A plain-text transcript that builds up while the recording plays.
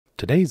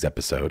Today's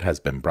episode has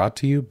been brought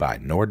to you by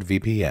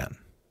NordVPN.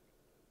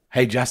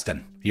 Hey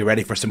Justin, you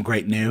ready for some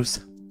great news?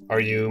 Are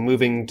you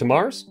moving to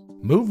Mars?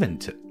 Moving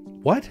to...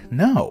 What?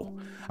 No.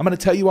 I'm going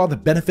to tell you all the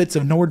benefits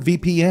of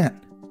NordVPN.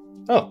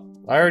 Oh,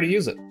 I already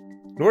use it.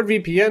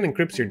 NordVPN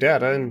encrypts your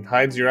data and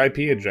hides your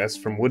IP address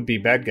from would-be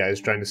bad guys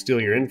trying to steal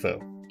your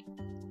info.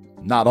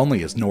 Not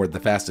only is Nord the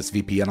fastest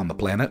VPN on the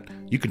planet,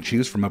 you can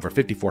choose from over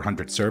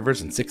 5,400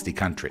 servers in 60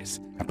 countries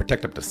and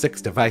protect up to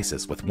 6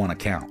 devices with one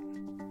account.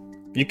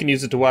 You can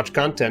use it to watch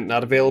content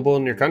not available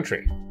in your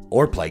country.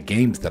 Or play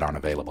games that aren't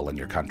available in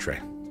your country.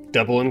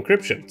 Double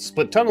encryption,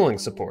 split tunneling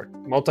support,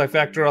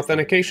 multi-factor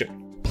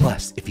authentication.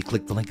 Plus, if you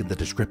click the link in the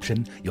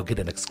description, you'll get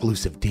an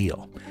exclusive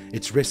deal.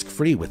 It's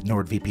risk-free with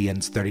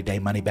NordVPN's 30-day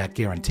money-back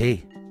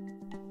guarantee.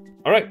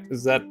 Alright,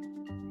 is that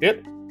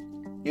it?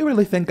 You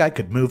really think I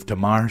could move to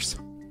Mars?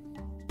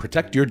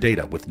 Protect your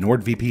data with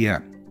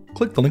NordVPN.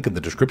 Click the link in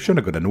the description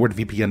or go to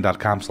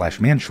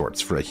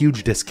nordvpn.com/manshorts for a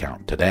huge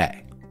discount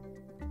today.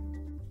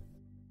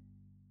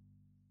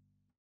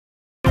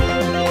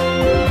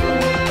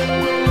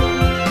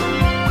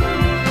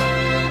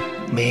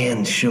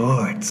 Man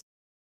shorts.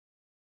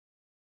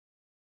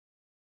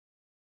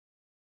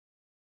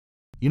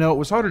 You know, it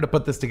was harder to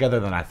put this together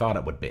than I thought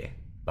it would be,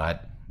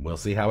 but we'll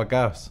see how it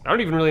goes. I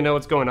don't even really know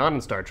what's going on in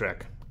Star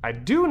Trek. I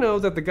do know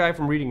that the guy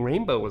from Reading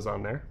Rainbow was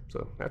on there,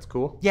 so that's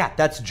cool. Yeah,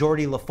 that's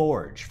Geordi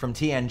LaForge from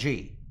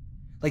TNG.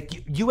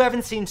 Like, you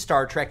haven't seen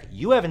Star Trek,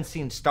 you haven't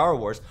seen Star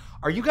Wars.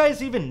 Are you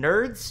guys even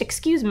nerds?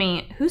 Excuse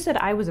me, who said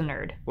I was a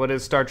nerd? What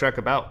is Star Trek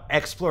about?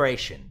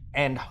 Exploration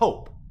and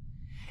hope.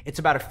 It's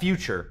about a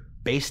future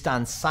based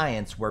on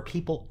science where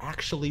people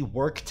actually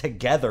work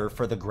together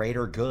for the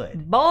greater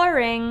good.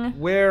 Boring.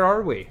 Where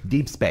are we?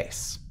 Deep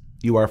space.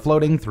 You are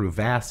floating through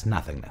vast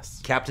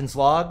nothingness. Captain's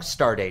log,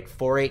 stardate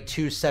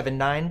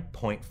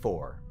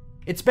 48279.4.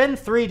 It's been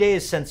 3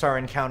 days since our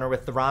encounter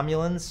with the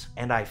Romulans,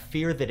 and I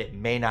fear that it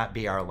may not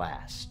be our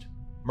last.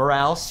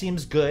 Morale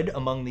seems good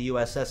among the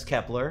USS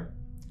Kepler,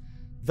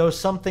 though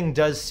something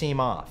does seem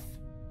off.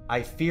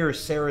 I fear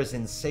Sarah's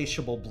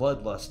insatiable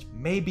bloodlust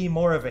may be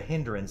more of a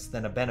hindrance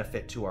than a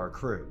benefit to our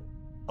crew.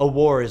 A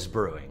war is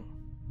brewing,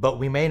 but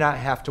we may not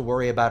have to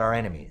worry about our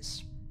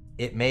enemies.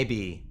 It may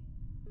be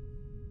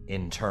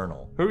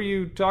internal. Who are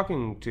you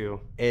talking to?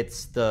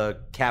 It's the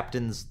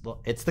captain's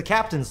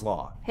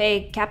log.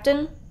 Hey,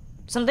 Captain?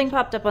 Something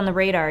popped up on the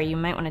radar. You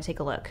might want to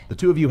take a look. The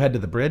two of you head to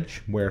the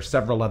bridge, where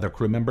several other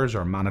crew members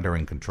are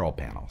monitoring control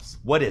panels.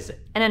 What is it?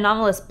 An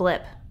anomalous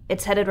blip.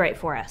 It's headed right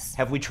for us.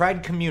 Have we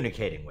tried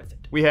communicating with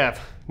it? We have.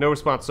 No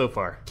response so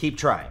far. Keep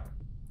trying.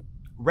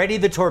 Ready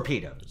the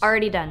torpedoes.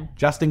 Already done.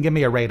 Justin, give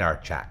me a radar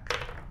check.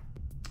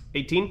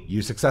 18?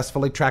 You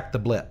successfully tracked the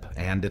blip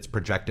and its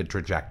projected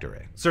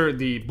trajectory. Sir,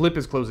 the blip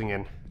is closing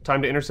in.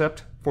 Time to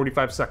intercept,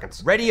 45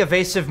 seconds. Ready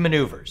evasive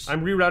maneuvers.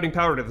 I'm rerouting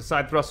power to the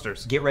side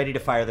thrusters. Get ready to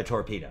fire the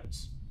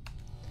torpedoes.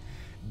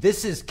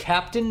 This is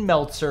Captain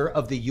Meltzer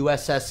of the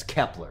USS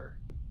Kepler.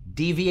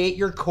 Deviate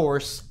your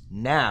course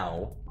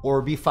now or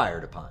be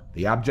fired upon.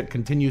 The object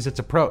continues its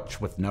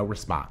approach with no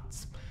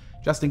response.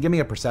 Justin, give me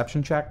a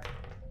perception check.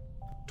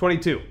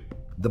 22.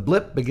 The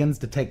blip begins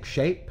to take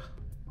shape.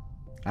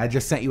 I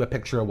just sent you a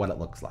picture of what it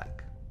looks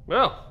like.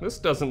 Well, this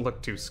doesn't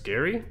look too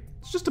scary.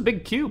 It's just a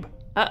big cube.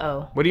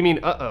 Uh-oh. What do you mean,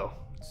 uh-oh?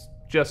 It's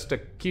just a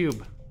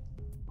cube.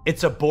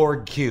 It's a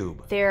Borg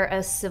cube. They're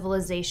a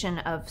civilization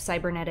of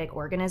cybernetic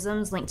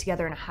organisms linked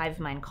together in a hive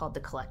mind called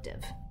the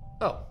Collective.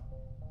 Oh.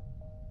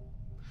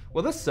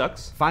 Well, this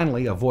sucks.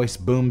 Finally, a voice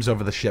booms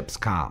over the ship's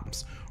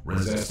comms.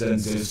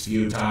 Resistance is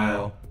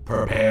futile.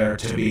 Prepare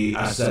to be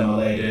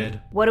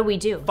assimilated. What do we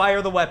do?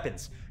 Fire the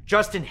weapons.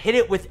 Justin, hit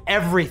it with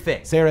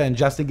everything. Sarah and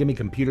Justin, give me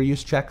computer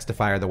use checks to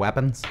fire the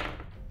weapons.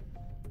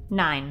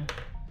 9.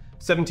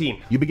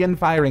 17. You begin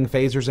firing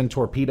phasers and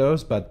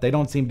torpedoes, but they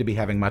don't seem to be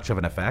having much of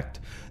an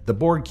effect. The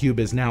Borg cube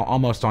is now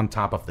almost on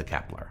top of the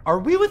Kepler. Are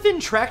we within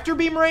tractor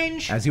beam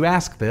range? As you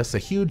ask this, a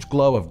huge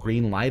glow of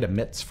green light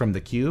emits from the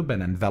cube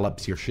and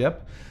envelops your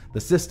ship.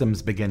 The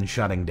systems begin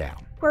shutting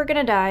down. We're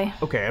gonna die.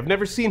 Okay, I've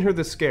never seen her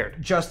this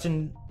scared.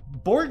 Justin,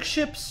 Borg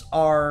ships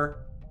are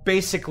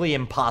basically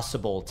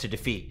impossible to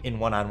defeat in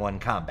one-on-one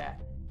combat.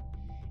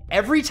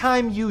 Every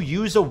time you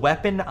use a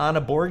weapon on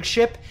a Borg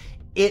ship,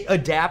 it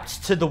adapts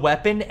to the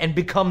weapon and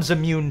becomes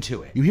immune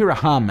to it. You hear a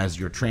hum as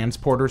your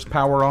transporters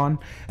power on,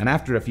 and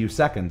after a few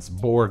seconds,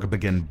 Borg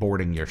begin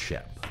boarding your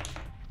ship.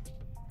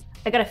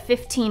 I got a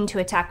 15 to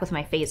attack with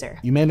my phaser.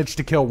 You manage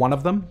to kill one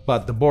of them,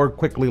 but the Borg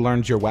quickly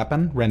learns your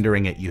weapon,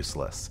 rendering it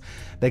useless.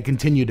 They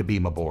continue to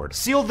beam aboard.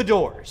 Seal the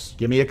doors.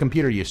 Give me a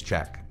computer use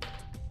check.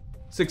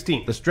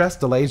 16. The stress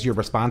delays your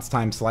response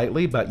time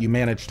slightly, but you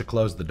manage to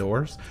close the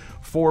doors.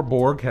 4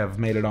 Borg have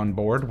made it on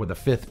board, with a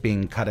 5th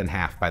being cut in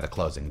half by the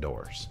closing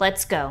doors.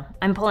 Let's go.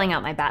 I'm pulling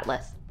out my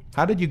batleth.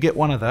 How did you get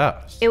one of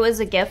those? It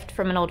was a gift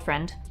from an old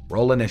friend.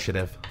 Roll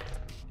initiative.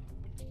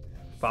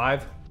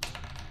 5.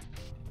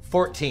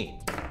 14.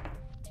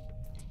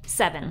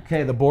 7.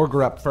 Okay, the Borg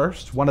are up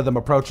first. One of them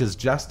approaches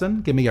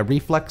Justin. Give me a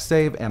reflex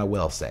save and a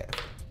will save.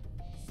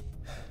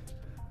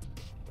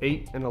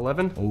 8 and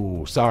 11.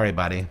 Ooh, sorry,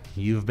 buddy.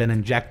 You've been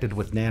injected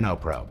with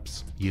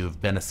nanoprobes.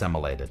 You've been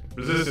assimilated.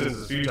 Resistance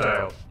is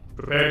futile.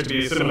 Prepare to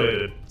be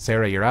assimilated.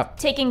 Sarah, you're up.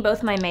 Taking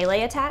both my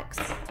melee attacks.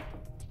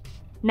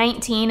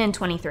 19 and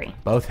 23.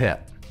 Both hit.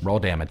 Roll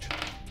damage.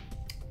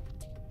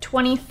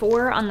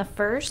 24 on the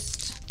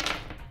first.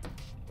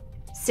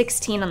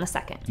 16 on the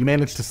second. You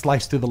manage to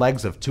slice through the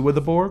legs of 2 of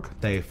the Borg.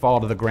 They fall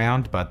to the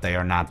ground, but they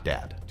are not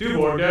dead. 2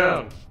 Borg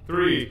down.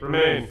 3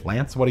 remain.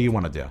 Lance, what do you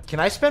want to do? Can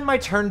I spend my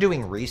turn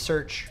doing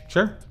research?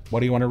 Sure. What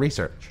do you want to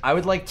research? I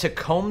would like to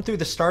comb through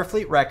the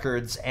Starfleet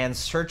records and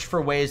search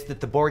for ways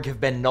that the Borg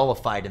have been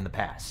nullified in the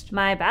past.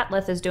 My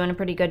Batleth is doing a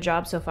pretty good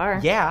job so far.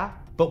 Yeah,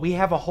 but we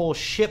have a whole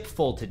ship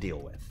full to deal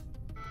with.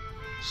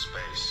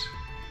 Space,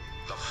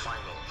 the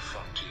final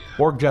frontier.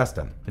 Borg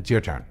Justin, it's your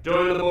turn.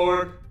 Join the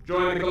Borg.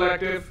 Join the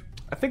collective.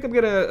 I think I'm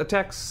gonna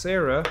attack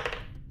Sarah.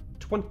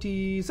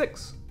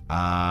 26.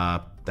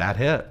 That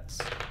hits.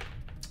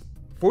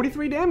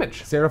 43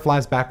 damage. Sarah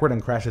flies backward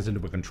and crashes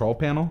into a control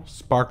panel.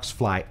 Sparks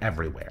fly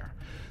everywhere.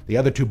 The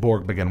other 2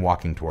 Borg begin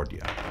walking toward you.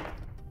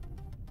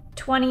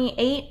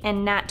 28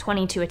 and nat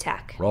 22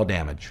 attack. Roll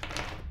damage.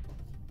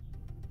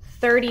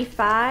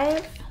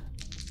 35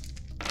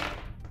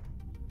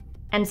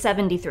 and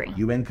 73.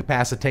 You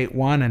incapacitate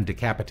one and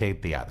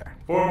decapitate the other.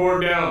 4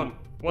 Borg down.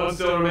 1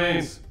 still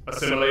remains.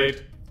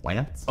 Assimilate.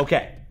 Lance?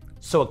 Okay,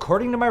 so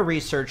according to my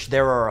research,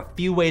 there are a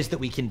few ways that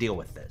we can deal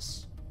with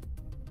this.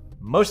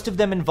 Most of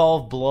them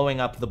involve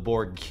blowing up the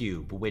Borg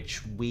cube,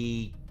 which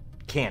we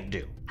can't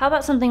do. How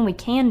about something we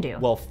can do?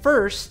 Well,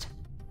 first,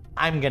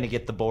 I'm gonna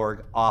get the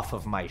Borg off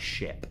of my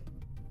ship.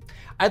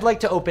 I'd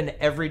like to open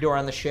every door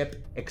on the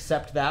ship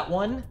except that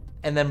one,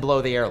 and then blow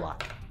the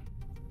airlock.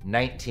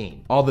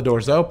 19. All the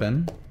doors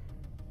open,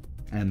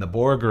 and the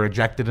Borg are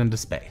ejected into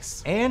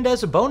space. And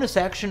as a bonus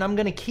action, I'm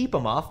gonna keep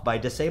them off by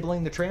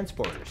disabling the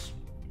transporters.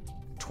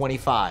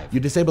 25. You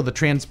disable the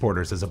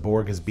transporters as a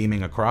Borg is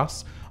beaming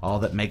across. All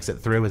that makes it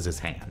through is his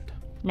hand.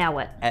 Now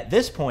what? At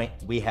this point,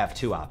 we have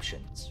 2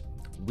 options.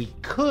 We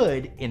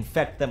could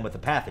infect them with a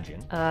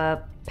pathogen.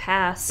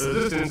 Pass.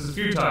 Resistance is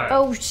futile.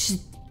 Oh,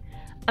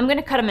 I'm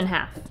gonna cut him in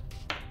half.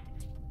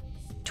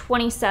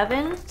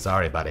 27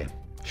 Sorry, buddy.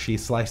 She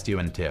sliced you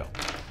in 2.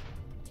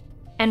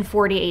 and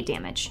 48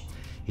 damage.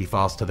 He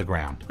falls to the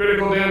ground.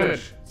 Critical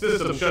damage.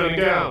 System shutting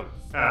down.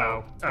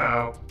 Ow,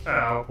 ow,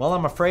 ow. Well,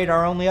 I'm afraid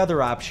our only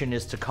other option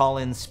is to call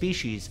in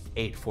species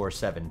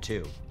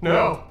 8472.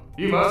 No,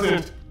 you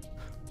mustn't.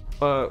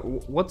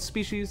 What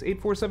species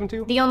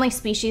 8472? The only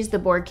species the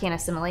Borg can't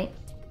assimilate.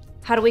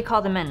 How do we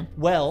call them in?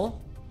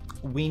 Well,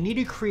 we need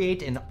to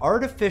create an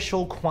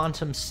artificial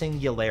quantum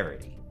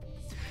singularity,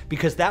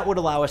 because that would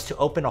allow us to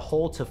open a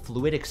hole to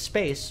fluidic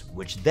space,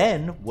 which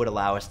then would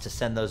allow us to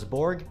send those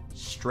Borg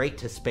straight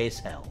to space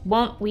hell.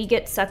 Won't we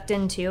get sucked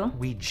in too?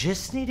 We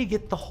just need to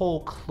get the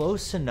hole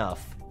close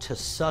enough to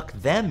suck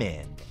them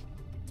in,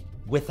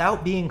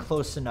 without being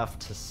close enough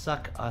to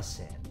suck us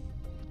in.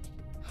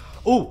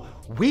 Ooh,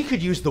 we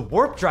could use the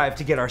warp drive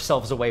to get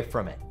ourselves away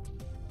from it.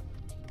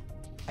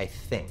 I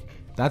think.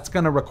 That's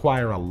gonna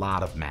require a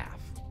lot of math.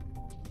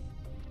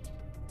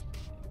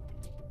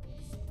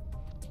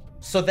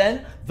 So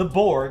then, the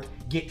Borg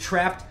get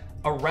trapped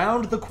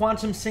around the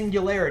quantum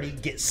singularity,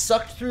 get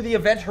sucked through the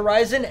event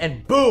horizon,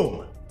 and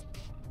boom!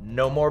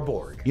 No more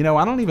Borg. You know,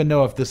 I don't even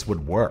know if this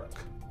would work.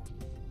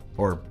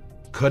 Or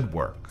could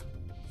work.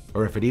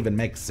 Or if it even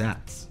makes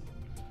sense.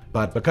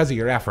 But because of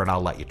your effort,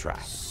 I'll let you try.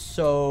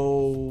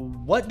 So,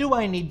 what do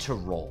I need to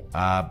roll?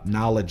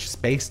 Knowledge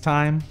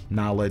space-time,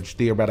 knowledge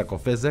theoretical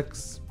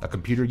physics, a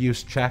computer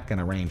use check, and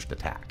a ranged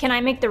attack. Can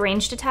I make the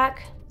ranged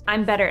attack?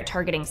 I'm better at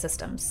targeting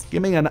systems.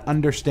 Give me an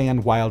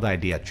understand wild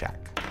idea check.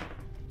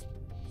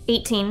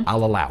 18.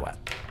 I'll allow it.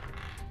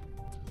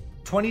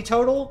 20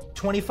 total,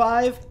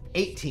 25,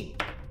 18.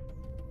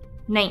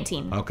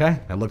 19. Okay,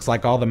 it looks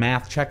like all the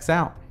math checks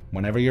out.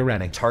 Whenever you're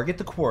ready. Target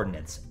the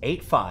coordinates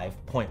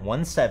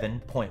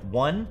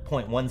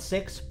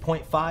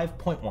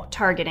 85.17.1.16.5.1.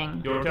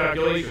 Targeting. Your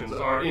calculations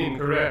are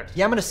incorrect.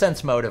 Yeah, I'm gonna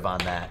sense motive on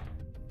that.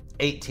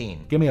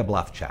 18. Give me a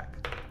bluff check.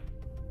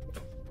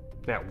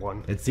 That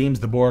 1. It seems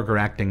the Borg are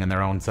acting in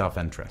their own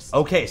self-interest.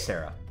 Okay,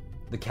 Sarah.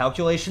 The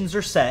calculations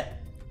are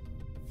set.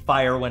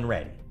 Fire when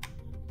ready.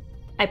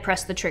 I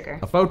press the trigger.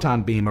 A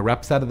photon beam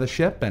erupts out of the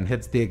ship and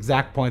hits the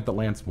exact point that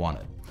Lance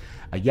wanted.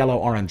 A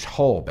yellow-orange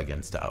hole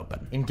begins to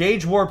open.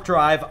 Engage warp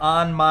drive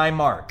on my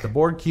mark. The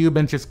Borg cube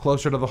inches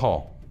closer to the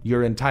hole.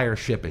 Your entire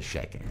ship is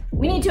shaking.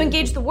 We need to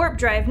engage the warp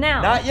drive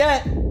now. Not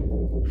yet.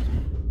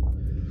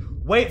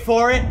 Wait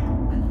for it.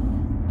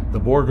 The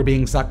Borg are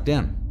being sucked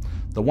in.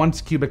 The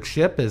once cubic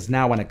ship is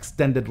now an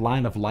extended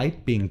line of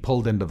light being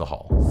pulled into the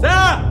hole.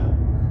 Sarah!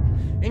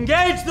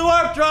 Engage the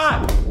warp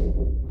drive!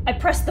 I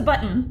press the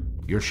button.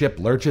 Your ship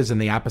lurches in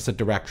the opposite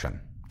direction.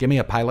 Give me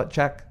a pilot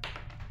check.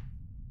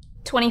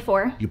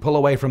 24. You pull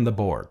away from the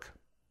Borg.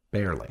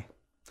 Barely.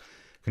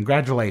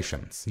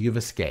 Congratulations, you've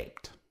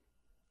escaped.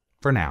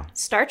 For now.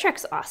 Star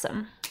Trek's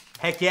awesome.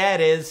 Heck yeah,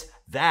 it is.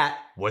 That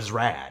was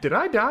rad. Did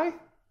I die?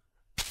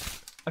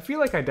 I feel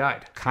like I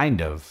died. Kind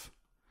of.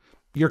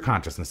 Your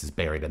consciousness is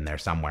buried in there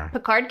somewhere.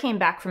 Picard came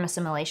back from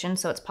assimilation,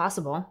 so it's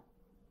possible.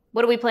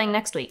 What are we playing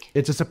next week?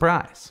 It's a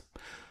surprise.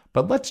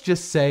 But let's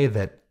just say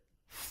that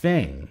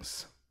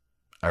things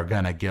are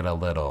gonna get a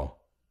little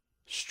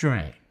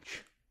strange.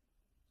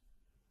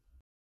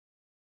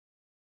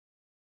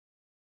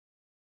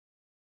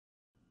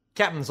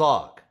 Captain's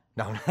log.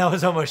 No, that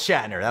was almost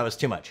Shatner. That was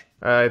too much.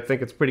 I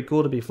think it's pretty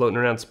cool to be floating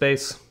around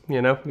space.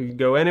 You know, we could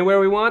go anywhere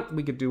we want,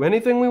 we could do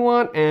anything we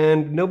want,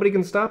 and nobody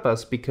can stop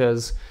us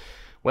because,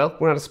 well,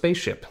 we're not a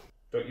spaceship.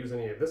 Don't use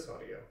any of this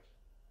audio.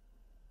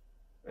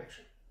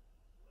 Action.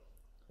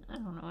 I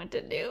don't know what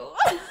to do.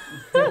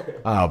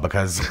 Oh,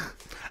 because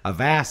a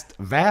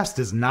vast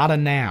is not a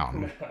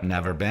noun.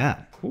 Never been.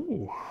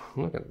 Ooh,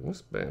 look at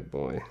this bad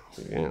boy.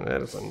 Yeah,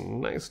 that is a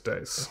nice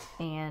dice.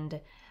 And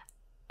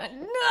I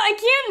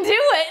can't do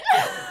it.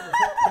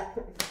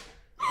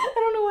 I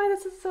don't know why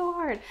this is so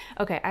hard.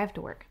 Okay, I have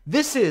to work.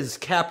 This is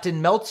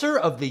Captain Meltzer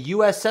of the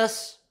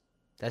USS...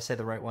 Did I say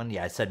the right one?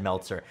 Yeah, I said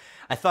Meltzer.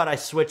 I thought I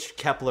switched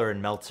Kepler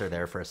and Meltzer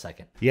there for a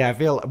second. Yeah, I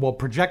feel, well,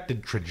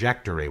 Projected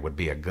Trajectory would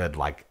be a good,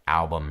 like,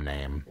 album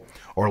name.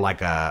 Or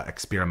like a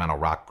experimental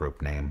rock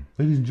group name.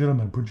 Ladies and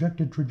gentlemen,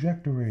 Projected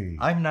Trajectory.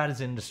 I'm not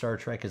as into Star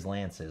Trek as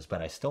Lance is,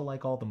 but I still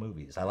like all the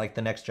movies. I like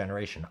The Next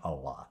Generation a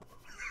lot.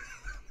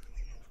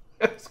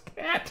 That's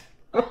cat.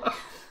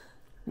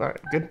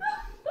 Alright, good.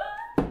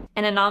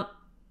 An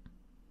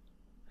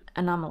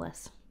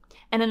anomalous.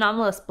 An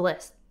anomalous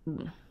bliss.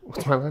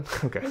 What's my line?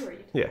 Okay.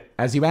 Yeah.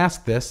 As you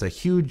ask this, a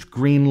huge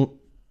green...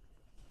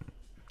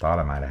 Thought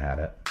I might have had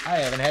it. I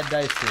haven't had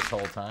dice this whole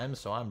time,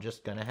 so I'm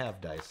just gonna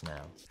have dice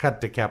now. Cut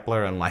to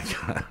Kepler and like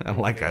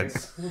a...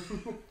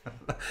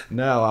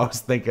 No, I was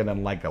thinking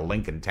in like a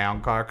Lincoln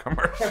Town Car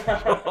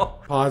commercial.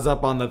 Pause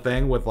up on the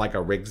thing with like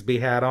a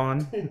Rigsby hat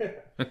on.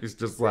 He's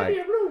just like...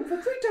 room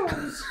for 3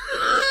 toes.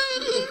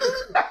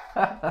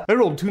 I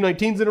rolled 2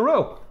 19s in a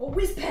row.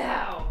 Whiz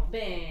pow!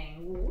 Bang!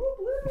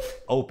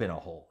 Open a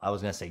hole. I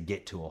was gonna say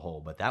get to a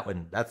hole, but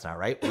that's not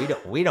right.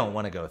 We don't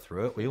want to go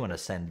through it. We want to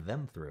send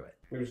them through it.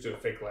 We just do a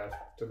fake laugh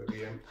to the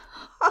DM.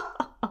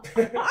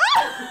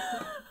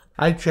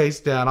 I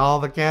chased down all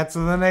the cats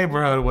in the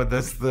neighborhood with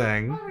this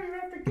thing. I don't even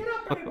have to get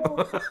up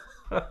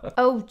anymore.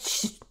 Oh,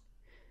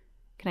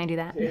 can I do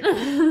that?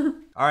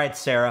 All right,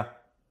 Sarah.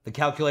 The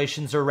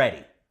calculations are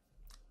ready.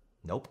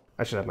 Nope.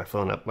 I should have my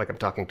phone up like I'm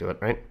talking to it,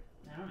 right?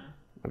 I don't know.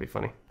 That'd be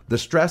funny. The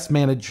stress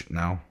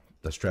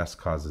the stress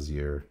causes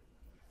your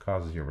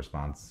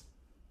response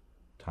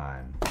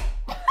time.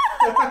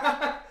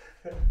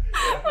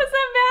 Was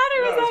that bad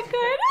or was that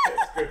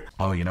good?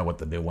 Oh, you know what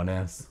the new one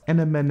is? In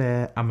a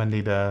minute, I'm gonna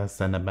need a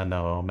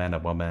sentimental man or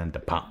woman to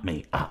pump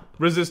me up.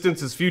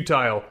 Resistance is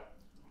futile.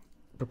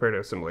 Prepare to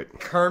assimilate.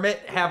 Kermit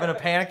having a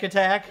panic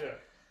attack?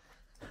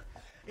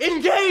 Yeah.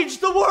 Engage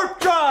the warp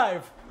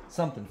drive!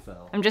 Something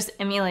fell. I'm just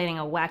emulating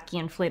a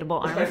wacky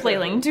inflatable arm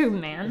flailing tube,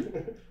 man.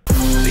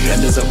 The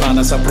end is upon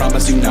us, I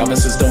promise you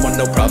novices don't want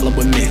no problem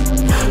with me.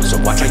 So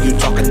watch how you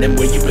talking and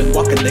where you been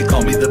walking, they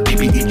call me the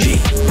BBEG.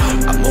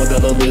 I'm more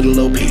than a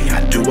little OP,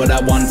 I do what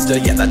I want to,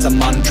 yeah that's a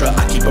mantra.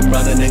 I keep them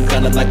running and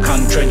gunning like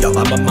Contra, yo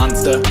I'm a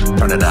monster,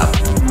 turn it up.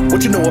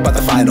 What you know about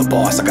the final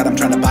boss? I got him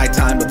trying to buy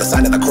time with the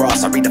sign of the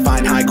cross. I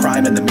redefine high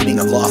crime and the meaning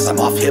of loss. I'm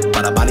off hip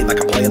but a body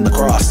like I'm playing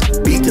lacrosse.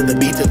 Beat to the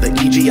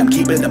EG, I'm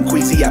keeping them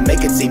queasy. I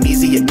make it seem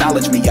easy,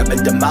 acknowledge me. I've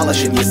been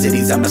demolishing your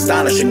cities, I'm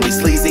astonishingly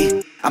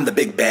sleazy. I'm the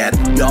big bad,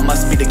 y'all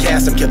must be the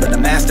cast. I'm killing a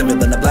master,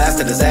 villain, a blast,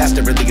 a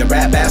disaster. Really a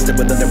rap bastard,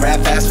 willing to rap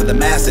fast for the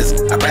masses.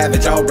 I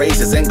ravage all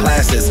races and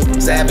classes.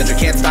 Savage, I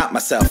can't stop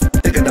myself.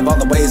 Thinking of all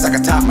the ways I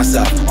can top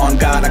myself. On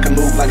God, I can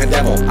move like a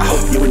devil. I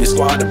hope you and your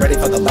squad are ready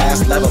for the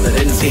last level that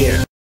ends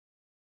here.